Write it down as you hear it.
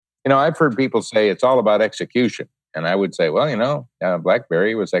I've heard people say it's all about execution. And I would say, well,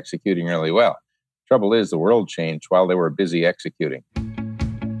 BlackBerry was executing really well. Trouble is, the world changed while they were busy executing.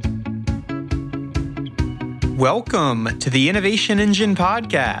 Welcome to the Innovation Engine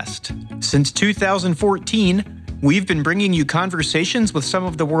podcast. Since 2014, we've been bringing you conversations with some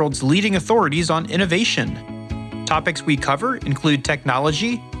of the world's leading authorities on innovation. Topics we cover include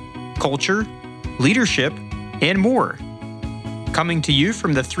technology, culture, leadership, and more. Coming to you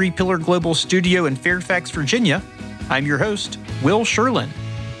from the Three Pillar Global Studio in Fairfax, Virginia, I'm your host, Will Sherlin.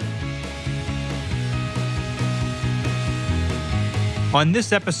 On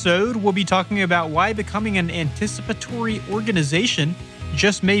this episode, we'll be talking about why becoming an anticipatory organization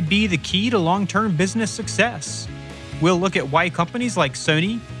just may be the key to long-term business success. We'll look at why companies like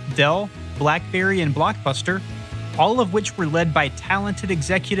Sony, Dell, BlackBerry, and Blockbuster, all of which were led by talented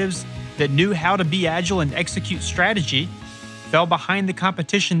executives that knew how to be agile and execute strategy, fell behind the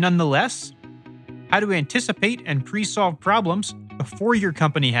competition nonetheless, how to anticipate and pre-solve problems before your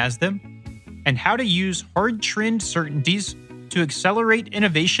company has them, and how to use hard trend certainties to accelerate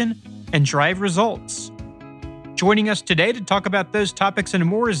innovation and drive results. Joining us today to talk about those topics and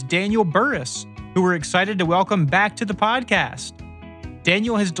more is Daniel Burrus, who we're excited to welcome back to the podcast.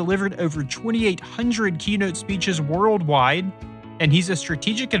 Daniel has delivered over 2,800 keynote speeches worldwide, and he's a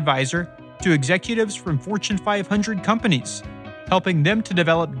strategic advisor to executives from Fortune 500 companies, helping them to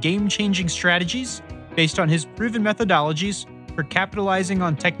develop game-changing strategies based on his proven methodologies for capitalizing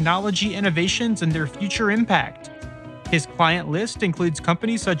on technology innovations and their future impact. His client list includes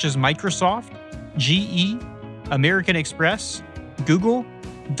companies such as Microsoft, GE, American Express, Google,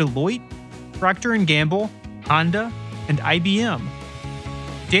 Deloitte, Procter & Gamble, Honda, and IBM.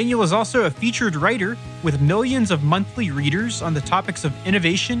 Daniel is also a featured writer with millions of monthly readers on the topics of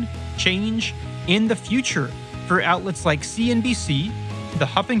innovation, change, and the future for outlets like CNBC, The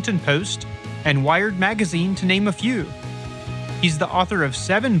Huffington Post, and Wired Magazine, to name a few. He's the author of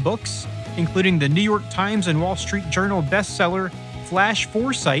 7 books, including the New York Times and Wall Street Journal bestseller Flash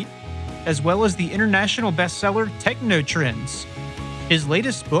Foresight, as well as the international bestseller Technotrends. His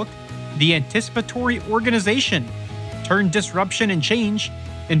latest book, The Anticipatory Organization, Turn Disruption and Change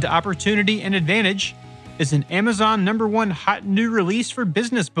into Opportunity and Advantage, is an Amazon #1 hot new release for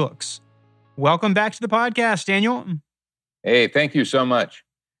business books. Welcome back to the podcast, Daniel. Hey, thank you so much.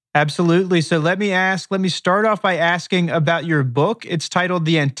 Absolutely. So let me start off by asking about your book. It's titled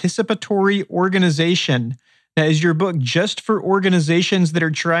The Anticipatory Organization. Now, is your book just for organizations that are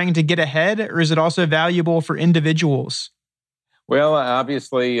trying to get ahead, or is it also valuable for individuals? Well,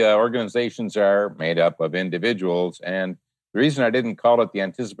 obviously, organizations are made up of individuals. And the reason I didn't call it the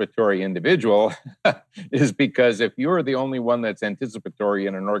anticipatory individual is because if you're the only one that's anticipatory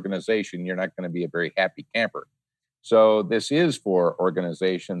in an organization, you're not going to be a very happy camper. So this is for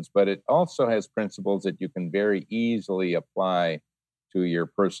organizations, but it also has principles that you can very easily apply to your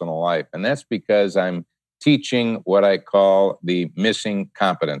personal life. And that's because I'm teaching what I call the missing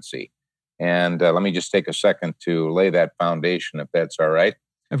competency. And let me just take a second to lay that foundation, if that's all right.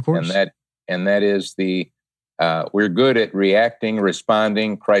 Of course. And that is we're good at reacting,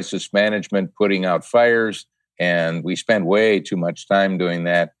 responding, crisis management, putting out fires, and we spend way too much time doing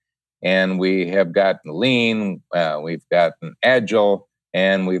that. And we have gotten lean, we've gotten agile,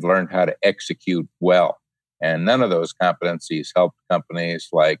 and we've learned how to execute well. And none of those competencies helped companies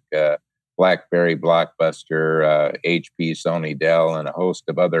like BlackBerry, Blockbuster, HP, Sony, Dell, and a host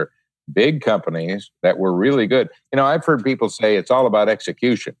of other big companies that were really good. I've heard people say it's all about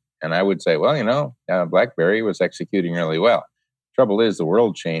execution. And I would say, well, BlackBerry was executing really well. Trouble is, the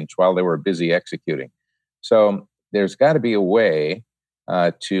world changed while they were busy executing. So there's got to be a way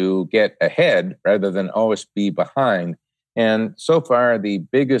to get ahead rather than always be behind. And so far, the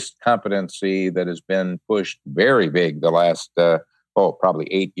biggest competency that has been pushed very big the last,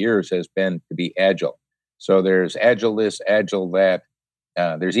 probably 8 years has been to be agile. So there's agile this, agile that.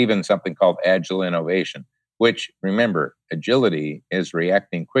 There's even something called agile innovation, which, remember, agility is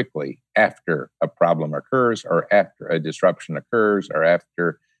reacting quickly after a problem occurs or after a disruption occurs or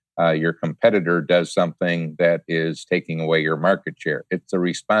after your competitor does something that is taking away your market share. It's a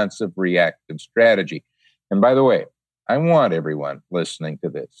responsive, reactive strategy. And by the way, I want everyone listening to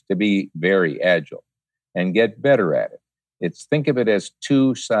this to be very agile and get better at it. Think of it as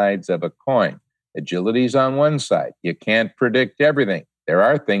 2 sides of a coin. Agility is on one side. You can't predict everything. There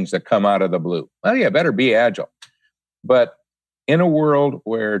are things that come out of the blue. Well, you better be agile. But in a world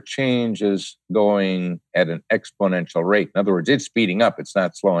where change is going at an exponential rate, in other words, it's speeding up, it's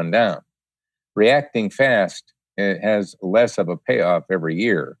not slowing down, reacting fast, it has less of a payoff every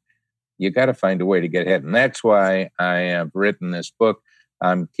year. You got to find a way to get ahead. And that's why I have written this book.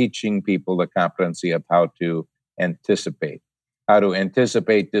 I'm teaching people the competency of how to anticipate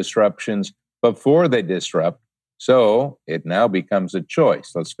disruptions before they disrupt. So it now becomes a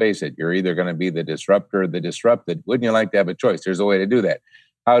choice. Let's face it, you're either going to be the disruptor or the disrupted. Wouldn't you like to have a choice? There's a way to do that.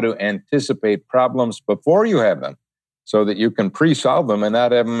 How to anticipate problems before you have them so that you can pre-solve them and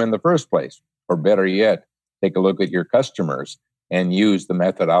not have them in the first place. Or better yet, take a look at your customers and use the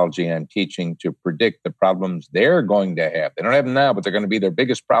methodology I'm teaching to predict the problems they're going to have. They don't have them now, but they're going to be their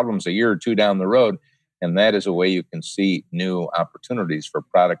biggest problems a year or two down the road. And that is a way you can see new opportunities for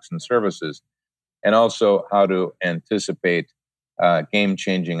products and services, and also how to anticipate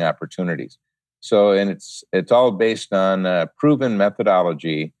game-changing opportunities. So, and it's all based on a proven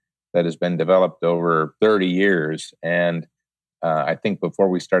methodology that has been developed over 30 years. And I think before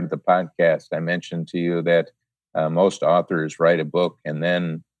we started the podcast, I mentioned to you that most authors write a book and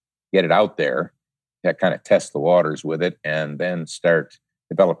then get it out there, that kind of test the waters with it, and then start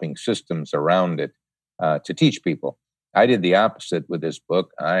developing systems around it to teach people. I did the opposite with this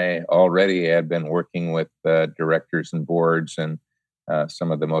book. I already had been working with directors and boards and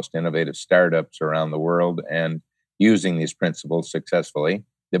some of the most innovative startups around the world and using these principles successfully.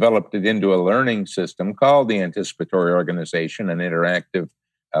 Developed it into a learning system called the Anticipatory Organization, an interactive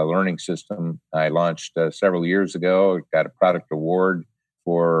learning system I launched several years ago. It got a product award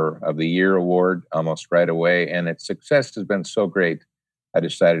of the year award almost right away. And its success has been so great, I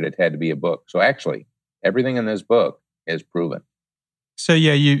decided it had to be a book. So actually, everything in this book is proven. So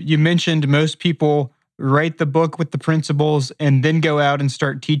yeah, you mentioned most people write the book with the principles and then go out and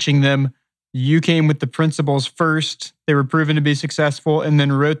start teaching them. You came with the principles first. They were proven to be successful and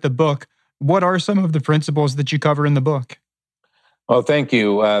then wrote the book. What are some of the principles that you cover in the book? Well, thank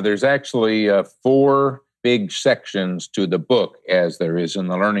you. There's actually 4 big sections to the book, as there is in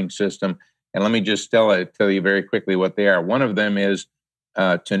the learning system. And let me just tell you very quickly what they are. One of them is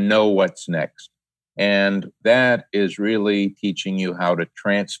to know what's next. And that is really teaching you how to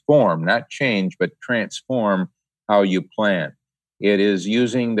transform, not change, but transform how you plan. It is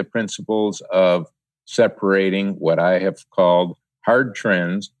using the principles of separating what I have called hard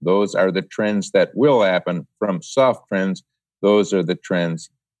trends. Those are the trends that will happen, from soft trends. Those are the trends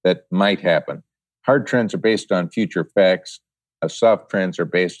that might happen. Hard trends are based on future facts. Soft trends are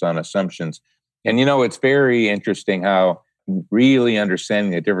based on assumptions. And it's very interesting how really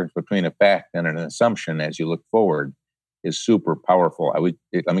understanding the difference between a fact and an assumption as you look forward is super powerful.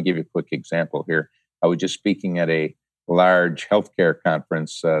 Let me give you a quick example here. I was just speaking at a large healthcare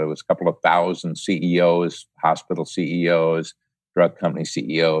conference. There was a couple of thousand CEOs, hospital CEOs, drug company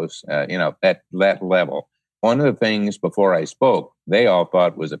CEOs, that level. One of the things before I spoke, they all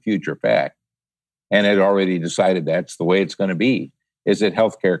thought was a future fact and had already decided that's the way it's going to be, is that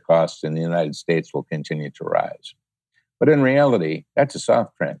healthcare costs in the United States will continue to rise. But in reality, that's a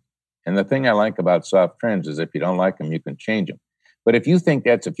soft trend. And the thing I like about soft trends is if you don't like them, you can change them. But if you think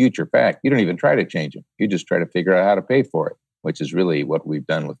that's a future fact, you don't even try to change them. You just try to figure out how to pay for it, which is really what we've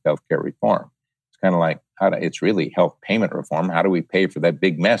done with healthcare reform. It's kind of like it's really health payment reform. How do we pay for that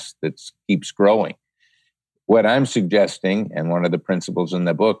big mess that keeps growing? What I'm suggesting, and one of the principles in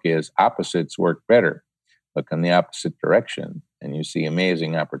the book, is opposites work better. Look in the opposite direction, and you see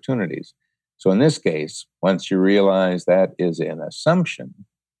amazing opportunities. So in this case, once you realize that is an assumption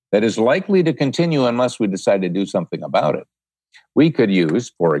that is likely to continue unless we decide to do something about it, we could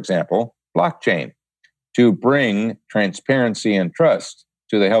use, for example, blockchain to bring transparency and trust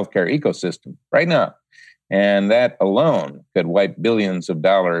to the healthcare ecosystem right now. And that alone could wipe billions of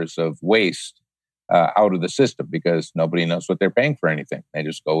dollars of waste out of the system, because nobody knows what they're paying for anything. They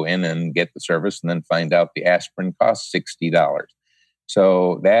just go in and get the service and then find out the aspirin costs $60.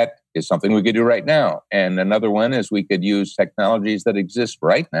 So that is something we could do right now. And another one is we could use technologies that exist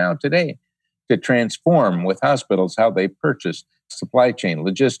right now today to transform with hospitals how they purchase, supply chain,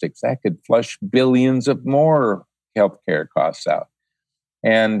 logistics. That could flush billions of more healthcare costs out.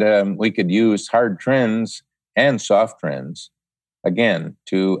 And we could use hard trends and soft trends, again,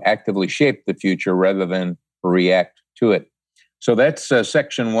 to actively shape the future rather than react to it. So that's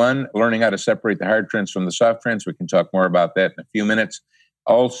section 1, learning how to separate the hard trends from the soft trends. We can talk more about that in a few minutes.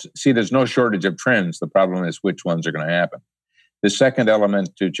 See, there's no shortage of trends. The problem is which ones are going to happen. The second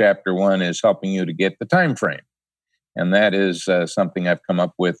element to chapter 1 is helping you to get the time frame. And that is something I've come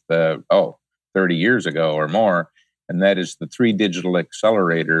up with 30 years ago or more. And that is the 3 digital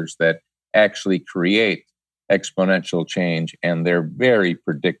accelerators that actually create exponential change, and they're very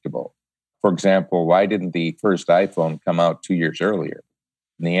predictable. For example, why didn't the first iPhone come out 2 years earlier?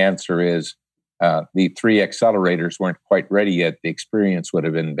 And the answer is the 3 accelerators weren't quite ready yet. The experience would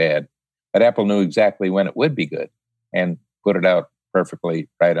have been bad. But Apple knew exactly when it would be good and put it out perfectly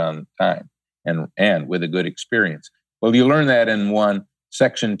right on time and with a good experience. Well, you learn that in one.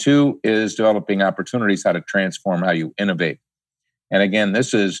 Section 2 is developing opportunities, how to transform how you innovate. And again,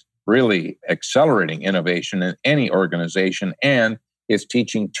 this is really accelerating innovation in any organization, and it's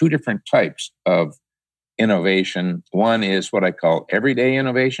teaching two different types of innovation. One is what I call everyday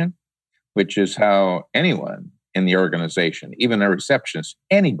innovation, which is how anyone in the organization, even a receptionist,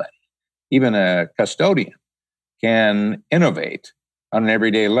 anybody, even a custodian, can innovate on an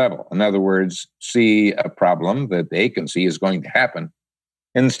everyday level. In other words, see a problem that they can see is going to happen.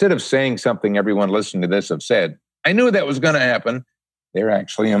 Instead of saying something everyone listening to this have said, I knew that was going to happen, they're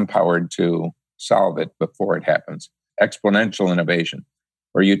actually empowered to solve it before it happens. Exponential innovation,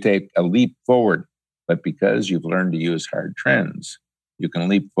 where you take a leap forward, but because you've learned to use hard trends, you can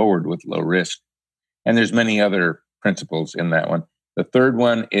leap forward with low risk. And there's many other principles in that one. The third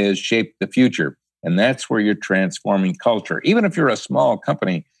one is shape the future. And that's where you're transforming culture. Even if you're a small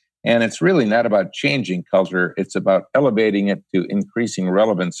company, and it's really not about changing culture, it's about elevating it to increasing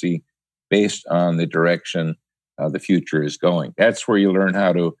relevancy based on the direction the future is going. That's where you learn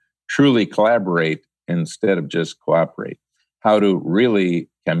how to truly collaborate instead of just cooperate, how to really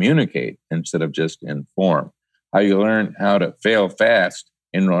communicate instead of just inform, how you learn how to fail fast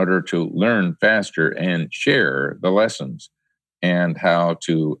in order to learn faster and share the lessons, and how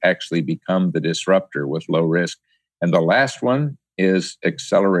to actually become the disruptor with low risk. And the last one is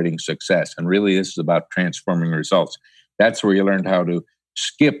accelerating success. And really, this is about transforming results. That's where you learned how to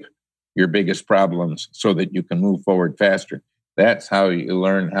skip your biggest problems so that you can move forward faster. That's how you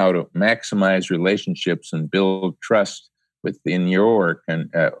learn how to maximize relationships and build trust within your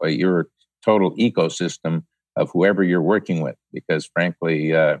total ecosystem of whoever you're working with. Because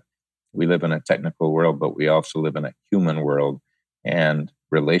frankly, we live in a technical world, but we also live in a human world. And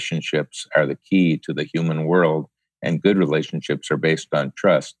relationships are the key to the human world. And good relationships are based on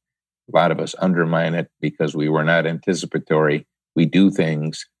trust. A lot of us undermine it because we were not anticipatory. We do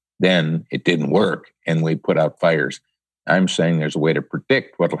things, then it didn't work, and we put out fires. I'm saying there's a way to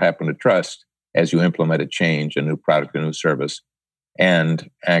predict what will happen to trust as you implement a change, a new product, a new service, and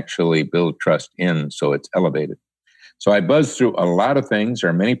actually build trust in so it's elevated. So I buzzed through a lot of things.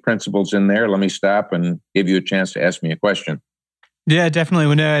 There are many principles in there. Let me stop and give you a chance to ask me a question. Yeah, definitely.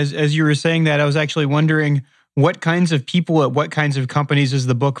 When as you were saying that, I was actually wondering what kinds of people at what kinds of companies is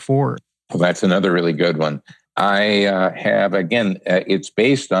the book for? Well, that's another really good one. I have, again, it's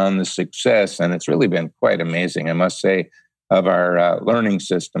based on the success, and it's really been quite amazing, I must say, of our learning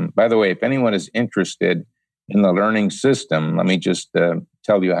system. By the way, if anyone is interested in the learning system, let me just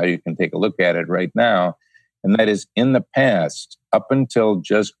tell you how you can take a look at it right now. And that is, in the past, up until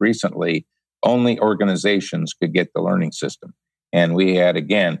just recently, only organizations could get the learning system. And we had,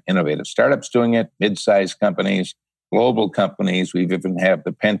 again, innovative startups doing it, mid-sized companies, global companies. We even have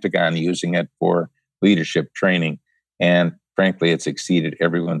the Pentagon using it for leadership training. And frankly, it's exceeded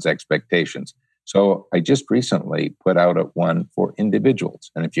everyone's expectations. So I just recently put out one for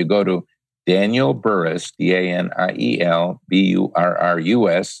individuals. And if you go to Daniel Burrus,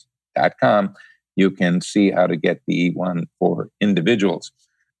 DanielBurrus.com, you can see how to get the one for individuals.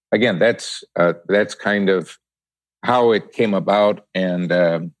 Again, that's kind of how it came about and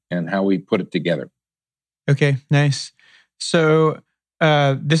how we put it together. Okay, nice. So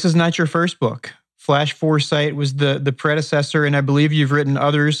this is not your first book. Flash Foresight was the predecessor, and I believe you've written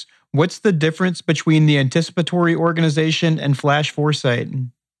others. What's the difference between the Anticipatory organization and Flash Foresight?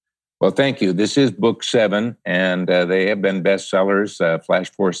 Well, thank you. This is book 7, and they have been bestsellers.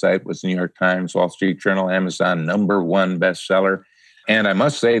 Flash Foresight was New York Times, Wall Street Journal, Amazon #1 bestseller. And I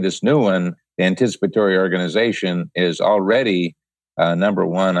must say, this new one, the Anticipatory organization, is already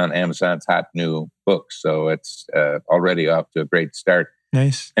 #1 on Amazon's hot new books. So it's already off to a great start.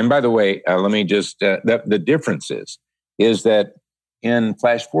 Nice. And by the way, let me just, the difference is that in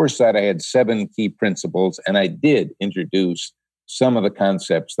Flash Foresight, I had 7 key principles, and I did introduce some of the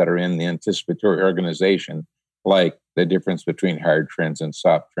concepts that are in the Anticipatory organization, like the difference between hard trends and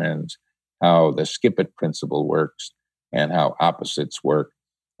soft trends, how the skip it principle works, and how opposites work.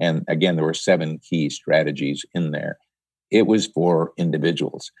 And again, there were 7 key strategies in there. It was for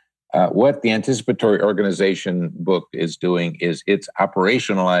individuals. What the Anticipatory organization book is doing is it's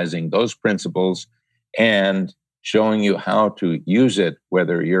operationalizing those principles and showing you how to use it,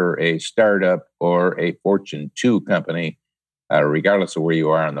 whether you're a startup or a Fortune 2 company, regardless of where you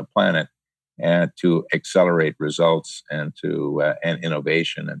are on the planet, and to accelerate results and to and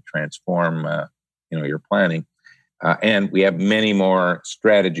innovation and transform your planning. And we have many more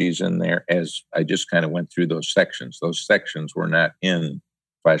strategies in there, as I just kind of went through those sections. Those sections were not in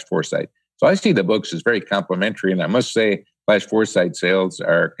Flash Foresight. So I see the books as very complementary. And I must say, Flash Foresight sales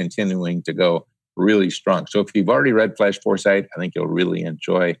are continuing to go really strong. So if you've already read Flash Foresight, I think you'll really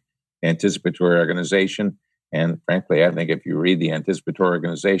enjoy Anticipatory Organization. And frankly, I think if you read the Anticipatory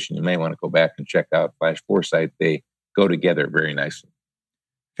Organization, you may want to go back and check out Flash Foresight. They go together very nicely.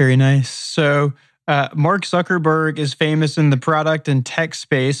 Very nice. So Mark Zuckerberg is famous in the product and tech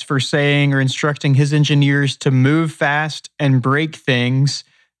space for saying or instructing his engineers to move fast and break things.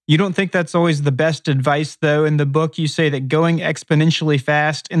 You don't think that's always the best advice, though. In the book, you say that going exponentially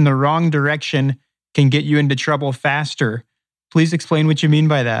fast in the wrong direction can get you into trouble faster. Please explain what you mean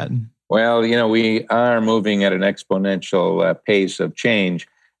by that. Well, we are moving at an exponential pace of change,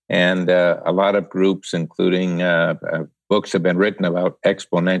 and a lot of groups, including books, have been written about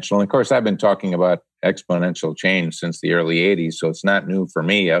exponential. And of course, I've been talking about exponential change since the early 80s, so it's not new for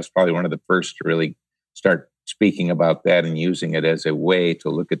me. I was probably one of the first to really start speaking about that and using it as a way to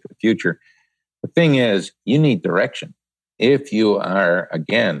look at the future. The thing is, you need direction. If you are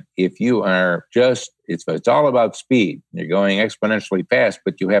just, it's all about speed. You're going exponentially fast,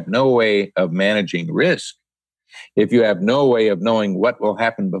 but you have no way of managing risk. If you have no way of knowing what will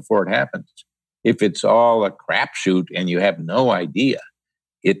happen before it happens, if it's all a crapshoot and you have no idea,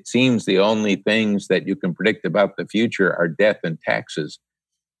 it seems the only things that you can predict about the future are death and taxes,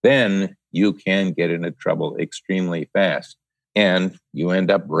 then you can get into trouble extremely fast. And you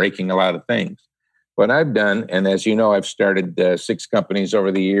end up breaking a lot of things. What I've done, and as you know, I've started 6 companies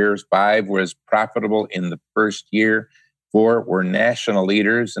over the years. 5 was profitable in the first year. 4 were national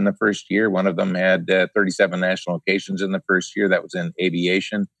leaders in the first year. One of them had 37 national locations in the first year. That was in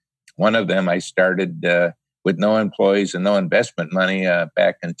aviation. One of them I started with no employees and no investment money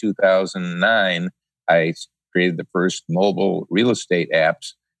back in 2009. I created the first mobile real estate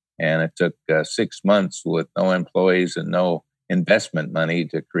apps, and it took 6 months with no employees and no investment money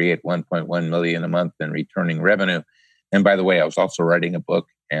to create 1.1 million a month in returning revenue. And by the way, I was also writing a book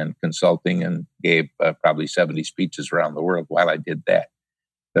and consulting and gave probably 70 speeches around the world while I did that.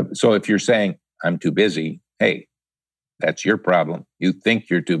 So if you're saying, I'm too busy, hey, that's your problem. You think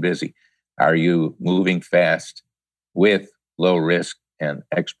you're too busy. Are you moving fast with low risk and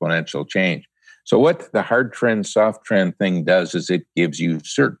exponential change? So what the hard trend, soft trend thing does is it gives you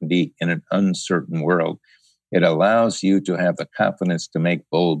certainty in an uncertain world. It allows you to have the confidence to make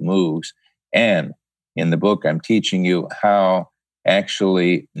bold moves. And in the book, I'm teaching you how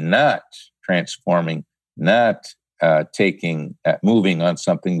actually not transforming, not moving on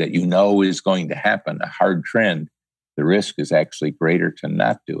something that you know is going to happen, a hard trend. The risk is actually greater to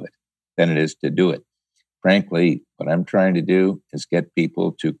not do it than it is to do it. Frankly, what I'm trying to do is get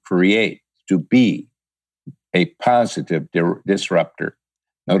people to be a positive disruptor.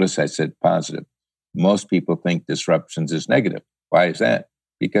 Notice I said positive. Most people think disruptions is negative. Why is that?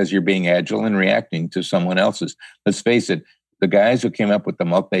 Because you're being agile and reacting to someone else's. Let's face it, the guys who came up with the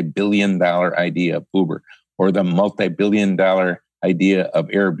multi-billion-dollar idea of Uber or the multi-billion-dollar idea of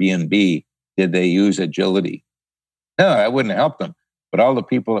Airbnb, did they use agility? No, that wouldn't help them. But all the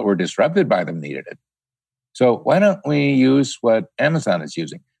people that were disrupted by them needed it. So why don't we use what Amazon is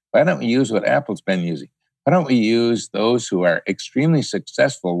using? Why don't we use what Apple's been using? Why don't we use those who are extremely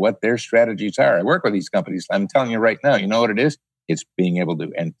successful, what their strategies are? I work with these companies. I'm telling you right now, you know what it is? It's being able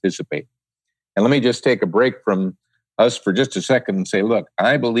to anticipate. And let me just take a break from us for just a second and say, look,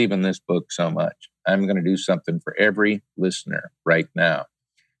 I believe in this book so much. I'm going to do something for every listener right now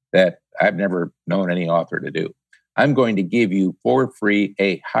that I've never known any author to do. I'm going to give you for free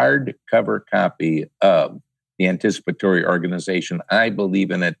a hardcover copy of the Anticipatory Organization. I believe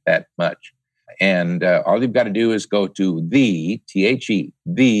in it that much. And all you've got to do is go to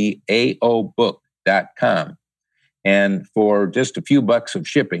theaobook.com. And for just a few bucks of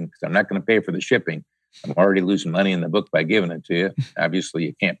shipping, because I'm not going to pay for the shipping, I'm already losing money in the book by giving it to you. Obviously,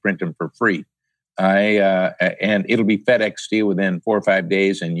 you can't print them for free. And it'll be FedEx to you within 4 or 5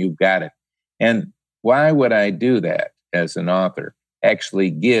 days, and you've got it. And why would I do that as an author?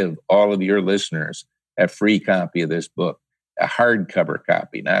 Actually give all of your listeners a free copy of this book, a hardcover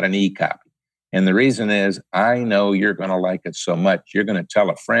copy, not an e-copy. And the reason is I know you're going to like it so much. You're going to tell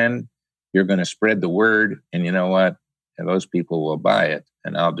a friend, you're going to spread the word, and you know what? And those people will buy it,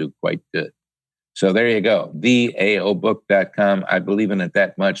 and I'll do quite good. So there you go, theaobook.com. I believe in it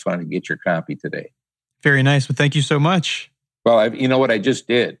that much. So I want to get your copy today. Very nice. Well, thank you so much. Well, you know what I just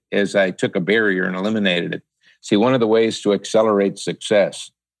did is I took a barrier and eliminated it. See, one of the ways to accelerate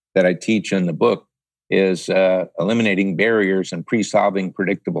success that I teach in the book is eliminating barriers and pre-solving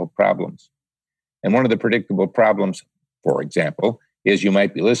predictable problems. And one of the predictable problems, for example, is you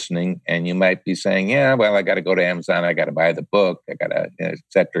might be listening and you might be saying, yeah, well, I got to go to Amazon. I got to buy the book. I got to, et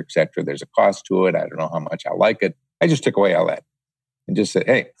cetera, et cetera. There's a cost to it. I don't know how much I like it. I just took away all that and just said,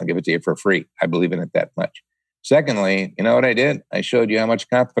 hey, I'll give it to you for free. I believe in it that much. Secondly, you know what I did? I showed you how much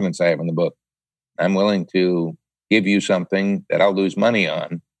confidence I have in the book. I'm willing to give you something that I'll lose money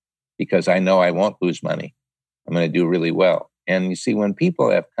on because I know I won't lose money. I'm going to do really well. And you see, when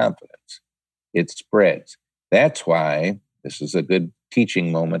people have confidence, it spreads. That's why this is a good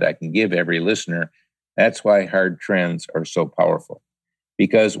teaching moment I can give every listener. That's why hard trends are so powerful.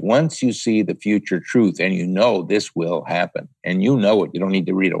 Because once you see the future truth and you know this will happen, and you know it, you don't need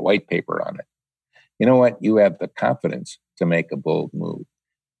to read a white paper on it. You know what? You have the confidence to make a bold move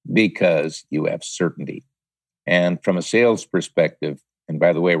because you have certainty. And from a sales perspective, and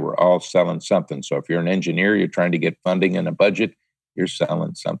by the way, we're all selling something. So if you're an engineer, you're trying to get funding and a budget, you're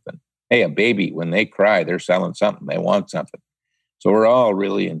selling something. Hey, a baby, when they cry, they're selling something. They want something. So we're all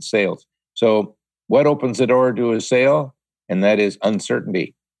really in sales. So what opens the door to a sale? And that is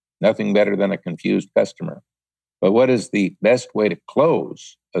uncertainty. Nothing better than a confused customer. But what is the best way to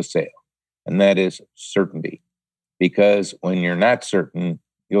close a sale? And that is certainty. Because when you're not certain,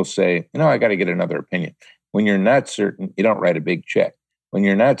 you'll say, I got to get another opinion. When you're not certain, you don't write a big check. When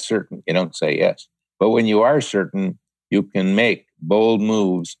you're not certain, you don't say yes. But when you are certain, you can make bold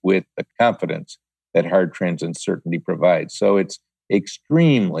moves with the confidence that hard trends and certainty provides. So it's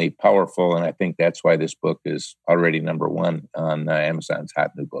extremely powerful. And I think that's why this book is already number one on Amazon's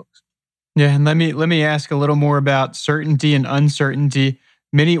hot new books. Yeah, and let me ask a little more about certainty and uncertainty.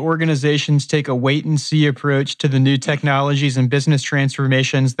 Many organizations take a wait and see approach to the new technologies and business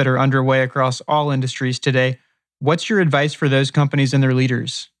transformations that are underway across all industries today. What's your advice for those companies and their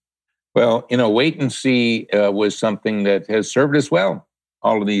leaders? Well, wait and see was something that has served us well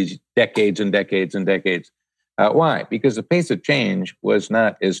all of these decades and decades and decades. Why? Because the pace of change was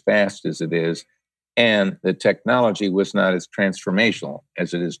not as fast as it is, and the technology was not as transformational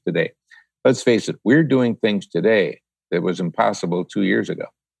as it is today. Let's face it, we're doing things today that was impossible 2 years ago.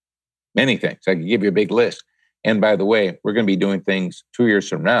 Many things. I could give you a big list. And by the way, we're going to be doing things 2 years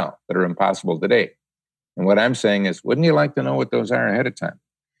from now that are impossible today. And what I'm saying is, wouldn't you like to know what those are ahead of time?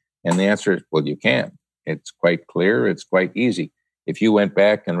 And the answer is, well, you can. It's quite clear. It's quite easy. If you went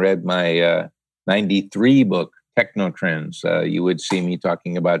back and read my 93 book, Techno Trends, you would see me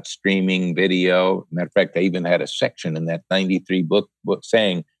talking about streaming video. Matter of fact, I even had a section in that 93 book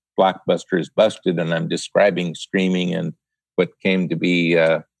saying Blockbuster is busted, and I'm describing streaming and what came to be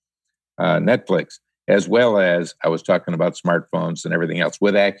Netflix, as well as I was talking about smartphones and everything else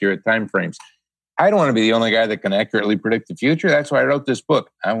with accurate timeframes. I don't want to be the only guy that can accurately predict the future. That's why I wrote this book.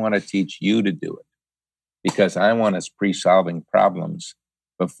 I want to teach you to do it because I want us pre-solving problems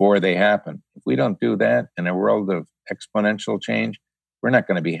before they happen. If we don't do that in a world of exponential change, we're not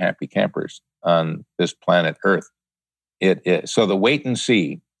going to be happy campers on this planet Earth. It is. So the wait and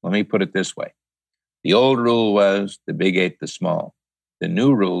see, let me put it this way. The old rule was the big ate the small. The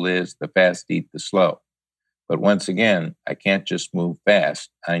new rule is the fast eat the slow. But once again, I can't just move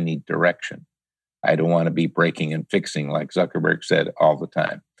fast. I need direction. I don't want to be breaking and fixing like Zuckerberg said all the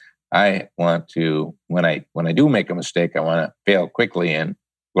time. I want to, when I do make a mistake, I want to fail quickly and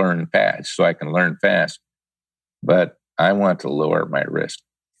learn fast so I can learn fast. But I want to lower my risk.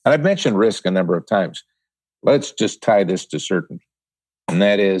 And I've mentioned risk a number of times. Let's just tie this to certainty. And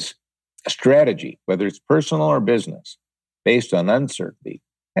that is a strategy, whether it's personal or business, based on uncertainty,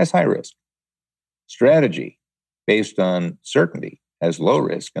 has high risk. Strategy based on certainty has low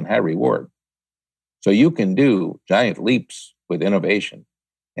risk and high reward. So you can do giant leaps with innovation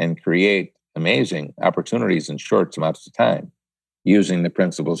and create amazing opportunities in short amounts of time using the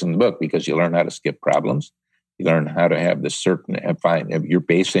principles in the book because you learn how to skip problems. You learn how to have this certain and find you're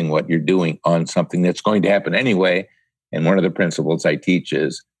basing what you're doing on something that's going to happen anyway. And one of the principles I teach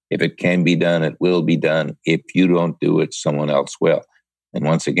is if it can be done, it will be done. If you don't do it, someone else will. And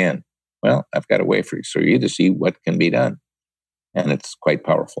once again, well, I've got a way for you to see what can be done. And it's quite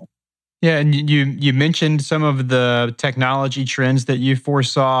powerful. Yeah, and you mentioned some of the technology trends that you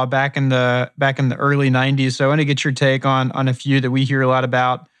foresaw back in the early '90s. So I want to get your take on a few that we hear a lot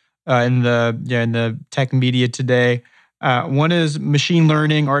about in the tech media today. One is machine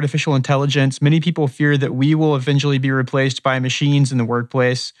learning, artificial intelligence. Many people fear that we will eventually be replaced by machines in the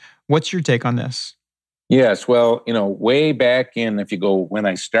workplace. What's your take on this? Yes, well, way back in, if you go when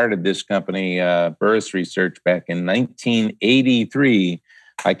I started this company, Burrus Research back in 1983.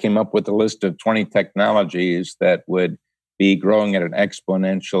 I came up with a list of 20 technologies that would be growing at an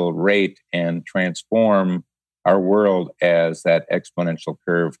exponential rate and transform our world as that exponential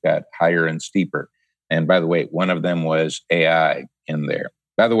curve got higher and steeper. And by the way, one of them was AI in there.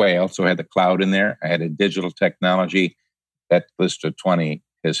 By the way, I also had the cloud in there. I had a digital technology. That list of 20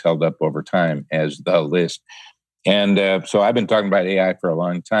 has held up over time as the list. And so I've been talking about AI for a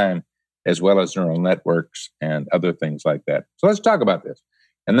long time, as well as neural networks and other things like that. So let's talk about this.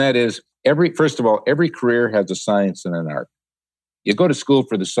 And that is, first of all, every career has a science and an art. You go to school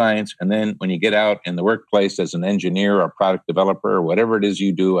for the science, and then when you get out in the workplace as an engineer or product developer or whatever it is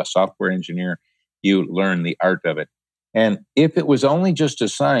you do, a software engineer, you learn the art of it. And if it was only just a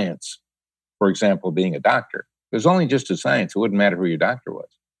science, for example, being a doctor, if it was only just a science, it wouldn't matter who your doctor was.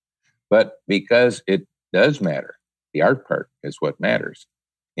 But because it does matter, the art part is what matters.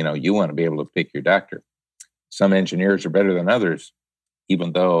 You want to be able to pick your doctor. Some engineers are better than others,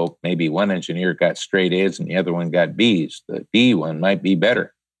 even though maybe one engineer got straight A's and the other one got B's. The B one might be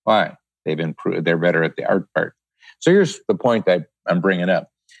better. Why? They've improved. They're better at the art part. So here's the point that I'm bringing up.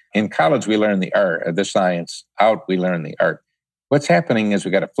 In college, we learn the art, the science. Out, we learn the art. What's happening is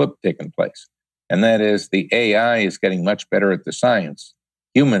we got a flip taking place. And that is the AI is getting much better at the science.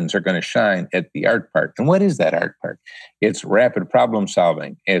 Humans are going to shine at the art part. And what is that art part? It's rapid problem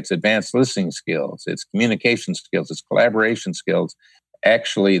solving. It's advanced listening skills. It's communication skills. It's collaboration skills.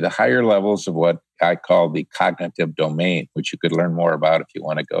 Actually, the higher levels of what I call the cognitive domain, which you could learn more about if you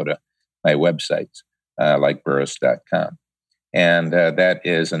want to go to my websites, like Burrus.com. And that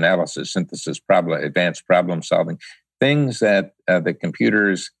is analysis, synthesis, advanced problem solving, things that the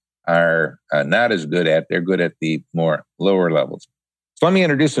computers are not as good at. They're good at the more lower levels. So let me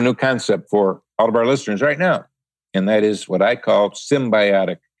introduce a new concept for all of our listeners right now, and that is what I call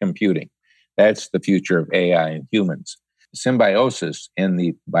symbiotic computing. That's the future of AI and humans. Symbiosis in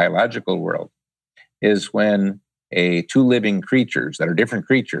the biological world is when two living creatures that are different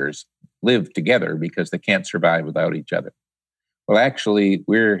creatures live together because they can't survive without each other. Well, actually,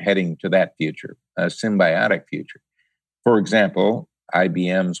 we're heading to that future, a symbiotic future. For example,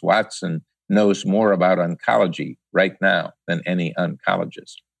 IBM's Watson knows more about oncology right now than any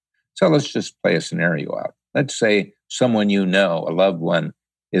oncologist. So let's just play a scenario out. Let's say someone a loved one,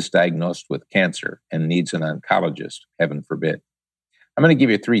 is diagnosed with cancer and needs an oncologist, heaven forbid. I'm going to give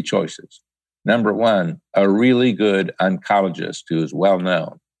you three choices. Number one, a really good oncologist who is well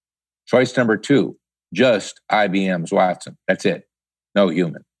known. Choice number two, just IBM's Watson. That's it. No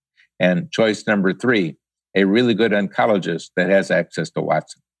human. And choice number three, a really good oncologist that has access to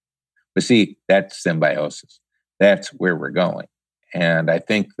Watson. But see, that's symbiosis. That's where we're going. And I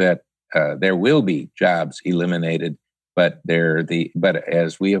think that there will be jobs eliminated, but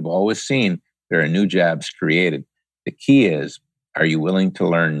as we have always seen, there are new jobs created. The key is, are you willing to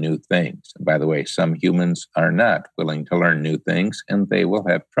learn new things? And by the way, some humans are not willing to learn new things, and they will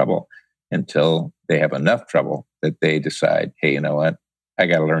have trouble until they have enough trouble that they decide, hey, you know what? I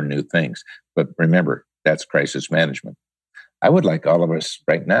got to learn new things. But remember, that's crisis management. I would like all of us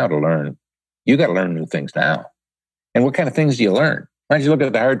right now to learn. You got to learn new things now. And what kind of things do you learn? Why don't you look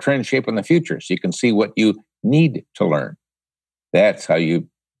at the hard trend shaping the future so you can see what you need to learn? That's how you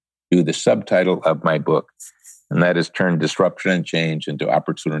do the subtitle of my book. And that is turn disruption and change into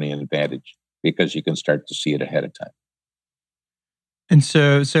opportunity and advantage, because you can start to see it ahead of time. And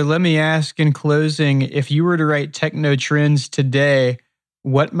so let me ask in closing, if you were to write techno trends today,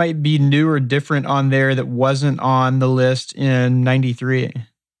 what might be new or different on there that wasn't on the list in 93?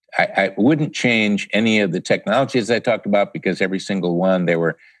 I wouldn't change any of the technologies I talked about, because every single one, there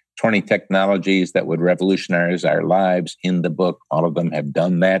were 20 technologies that would revolutionize our lives in the book. All of them have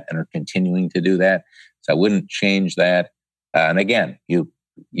done that and are continuing to do that. So I wouldn't change that. And again,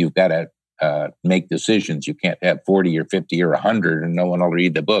 you've got to make decisions. You can't have 40 or 50 or 100 and no one will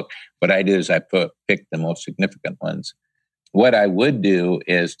read the book. What I did is I picked the most significant ones. What I would do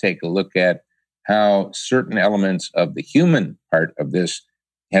is take a look at how certain elements of the human part of this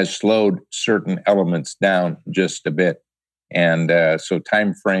has slowed certain elements down just a bit. And so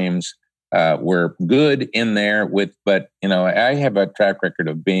time frames were good in there but I have a track record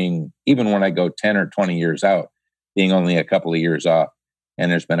of being, even when I go 10 or 20 years out, being only a couple of years off.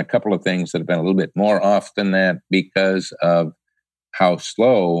 And there's been a couple of things that have been a little bit more off than that because of how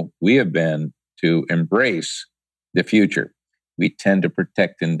slow we have been to embrace the future. We tend to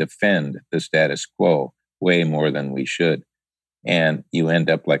protect and defend the status quo way more than we should. And you end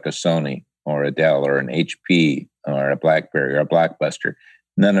up like a Sony or a Dell or an HP or a BlackBerry or a Blockbuster.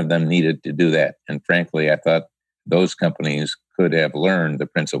 None of them needed to do that. And frankly, I thought those companies could have learned the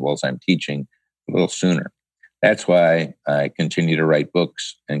principles I'm teaching a little sooner. That's why I continue to write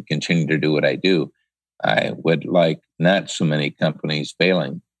books and continue to do what I do. I would like not so many companies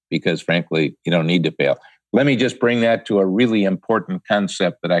failing, because frankly, you don't need to fail. Let me just bring that to a really important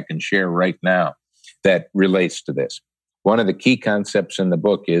concept that I can share right now that relates to this. One of the key concepts in the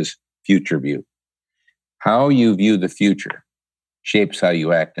book is future view. How you view the future shapes how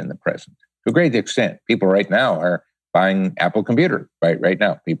you act in the present. to a great extent. People right now are buying Apple computer. Right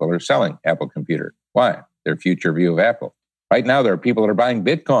now, people are selling Apple computer. Why? Their future view of Apple. Right now, there are people that are buying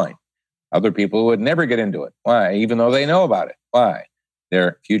Bitcoin. Other people would never get into it. Why? Even though they know about it. Why?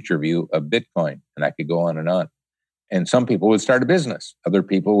 Their future view of Bitcoin. And I could go on and on. And some people would start a business. Other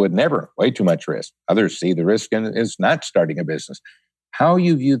people would never. Way too much risk. Others see the risk and is not starting a business. How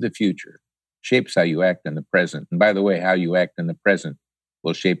you view the future shapes how you act in the present. And by the way, how you act in the present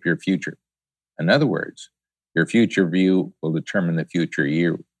will shape your future. In other words, your future view will determine the future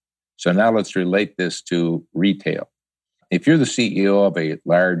you. So now let's relate this to retail. If you're the CEO of a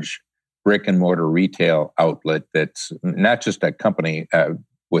large brick and mortar retail outlet that's not just a company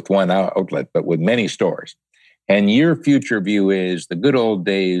with one outlet, but with many stores, and your future view is the good old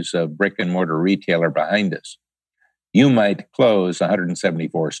days of brick and mortar retail are behind us, you might close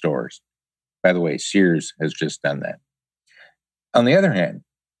 174 stores. By the way, Sears has just done that. On the other hand,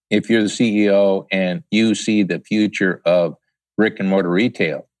 if you're the CEO and you see the future of brick and mortar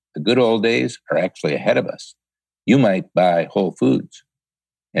retail, the good old days are actually ahead of us. You might buy Whole Foods,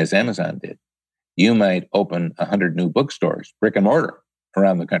 as Amazon did. You might open 100 new bookstores, brick and mortar,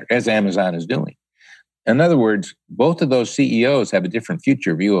 around the country, as Amazon is doing. In other words, both of those CEOs have a different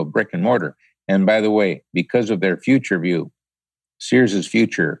future view of brick and mortar. And by the way, because of their future view, Sears'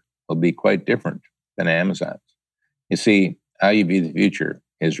 future will be quite different than Amazon's. You see, how you view the future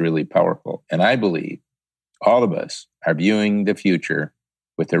is really powerful. And I believe all of us are viewing the future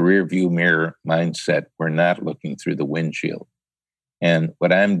with a rear view mirror mindset. We're not looking through the windshield. And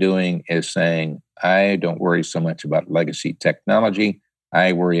what I'm doing is saying, I don't worry so much about legacy technology.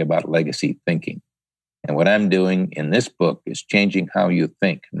 I worry about legacy thinking. And what I'm doing in this book is changing how you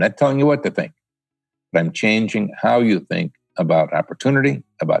think. I'm not telling you what to think, but I'm changing how you think about opportunity,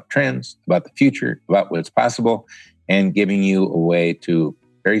 about trends, about the future, about what's possible, and giving you a way to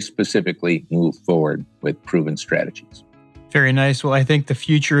very specifically move forward with proven strategies. Very nice. Well, I think the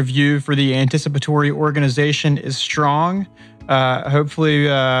future view for the Anticipatory organization is strong. Hopefully,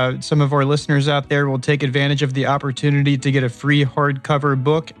 some of our listeners out there will take advantage of the opportunity to get a free hardcover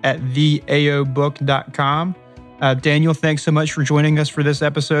book at theaobook.com. Daniel, thanks so much for joining us for this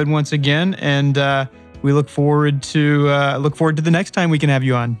episode once again, and we look forward to the next time we can have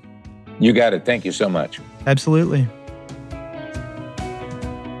you on. You got it. Thank you so much. Absolutely.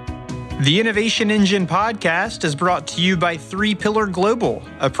 The Innovation Engine podcast is brought to you by 3 Pillar Global,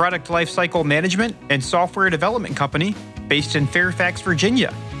 a product lifecycle management and software development company based in Fairfax,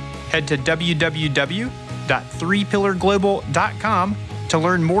 Virginia. Head to www.3pillarglobal.com to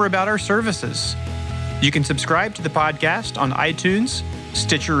learn more about our services. You can subscribe to the podcast on iTunes,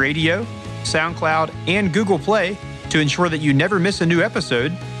 Stitcher Radio, SoundCloud, and Google Play to ensure that you never miss a new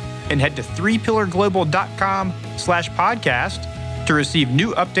episode, and head to 3pillarglobal.com/podcast to receive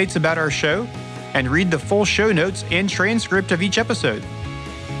new updates about our show and read the full show notes and transcript of each episode.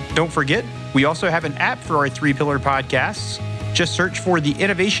 Don't forget, we also have an app for our 3 Pillar podcasts. Just search for the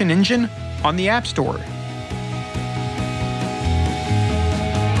Innovation Engine on the App Store.